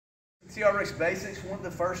TRX basics, one of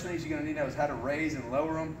the first things you're going to need to know is how to raise and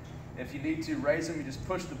lower them. If you need to raise them, you just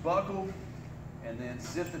push the buckle and then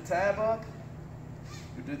zip the tab up.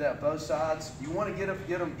 You do that both sides. You want to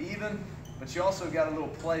get them even, but you also got a little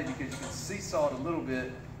play because you can seesaw it a little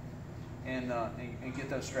bit and get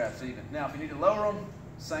those straps even. Now, if you need to lower them,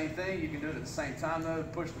 same thing. You can do it at the same time though.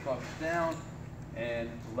 Push the buckles down and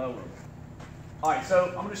lower them. All right, so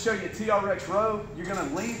I'm going to show you a TRX row. You're going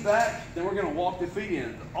to lean back, then we're going to walk the feet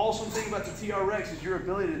in. The awesome thing about the TRX is your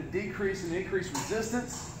ability to decrease and increase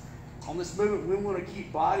resistance. On this movement, we want to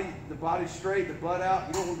keep the body straight, the butt out.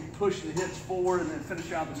 You don't want to be pushing the hips forward and then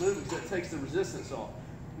finish out the movement because that takes the resistance off.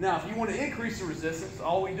 Now, if you want to increase the resistance,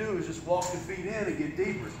 all we do is just walk the feet in and get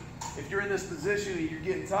deeper. If you're in this position and you're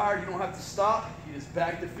getting tired, you don't have to stop. You just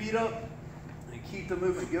back the feet up and keep the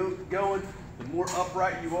movement going. The more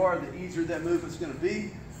upright you are, the easier that movement's going to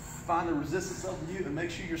be. Find the resistance of you and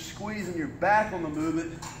make sure you're squeezing your back on the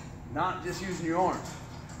movement, not just using your arms.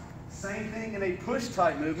 Same thing in a push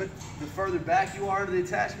type movement. The further back you are into the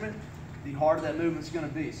attachment, the harder that movement's going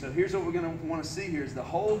to be. So here's what we're going to want to see here is the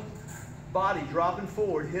whole body dropping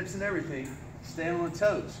forward, hips and everything, stand on the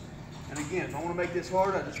toes. And again, if I want to make this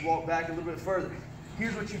harder, I just walk back a little bit further.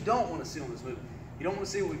 Here's what you don't want to see on this movement. You don't want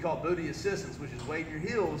to see what we call booty assistance, which is weighting your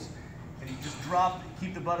heels and you just drop,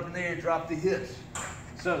 keep the butt up in the air and drop the hips.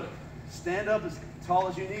 So stand up as tall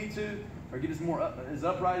as you need to, or get as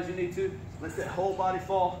upright as you need to. Let that whole body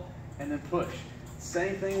fall and then push.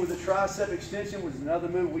 Same thing with the tricep extension, which is another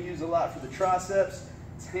move we use a lot for the triceps.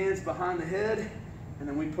 It's hands behind the head, and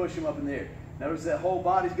then we push them up in the air. Notice that whole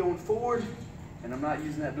body's going forward, and I'm not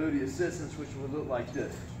using that booty assistance, which would look like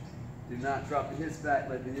this. Do not drop the hips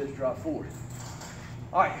back, let the hips drop forward.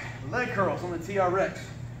 All right, leg curls on the TRX.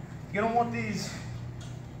 You're gonna want these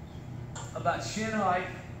about shin height,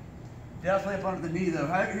 definitely up under the knee though.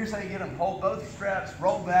 Here's how you get them. Hold both straps,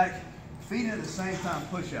 roll back, feet in at the same time,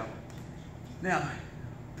 push out. Now,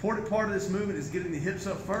 important part of this movement is getting the hips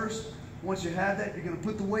up first. Once you have that, you're gonna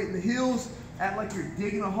put the weight in the heels, act like you're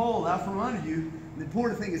digging a hole out from under you. And the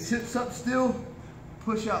important thing is hips up still,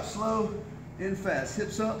 push out slow, in fast.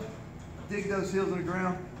 Hips up, dig those heels in the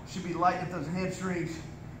ground. Should be lighting up those hamstrings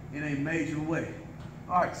in a major way.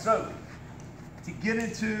 All right, so to get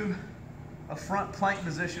into a front plank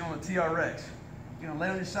position on the TRX, you're gonna lay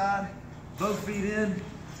on your side, both feet in,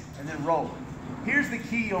 and then roll. Here's the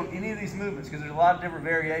key on any of these movements, because there's a lot of different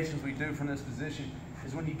variations we do from this position,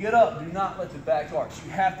 is when you get up, do not let the back arch.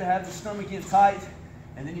 You have to have the stomach in tight,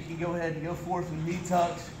 and then you can go ahead and go forward from knee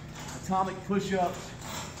tucks, atomic push-ups.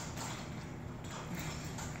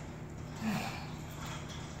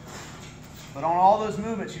 But on all those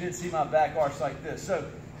movements, you didn't see my back arch like this. So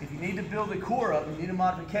if you need to build the core up, you need a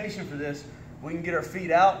modification for this, we can get our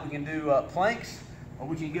feet out, we can do planks, or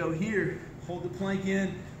we can go here, hold the plank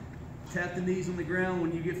in, tap the knees on the ground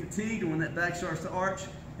when you get fatigued or when that back starts to arch,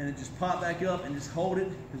 and then just pop back up and just hold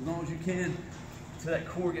it as long as you can until that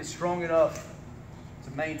core gets strong enough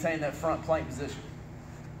to maintain that front plank position.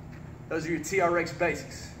 Those are your TRX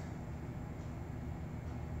basics.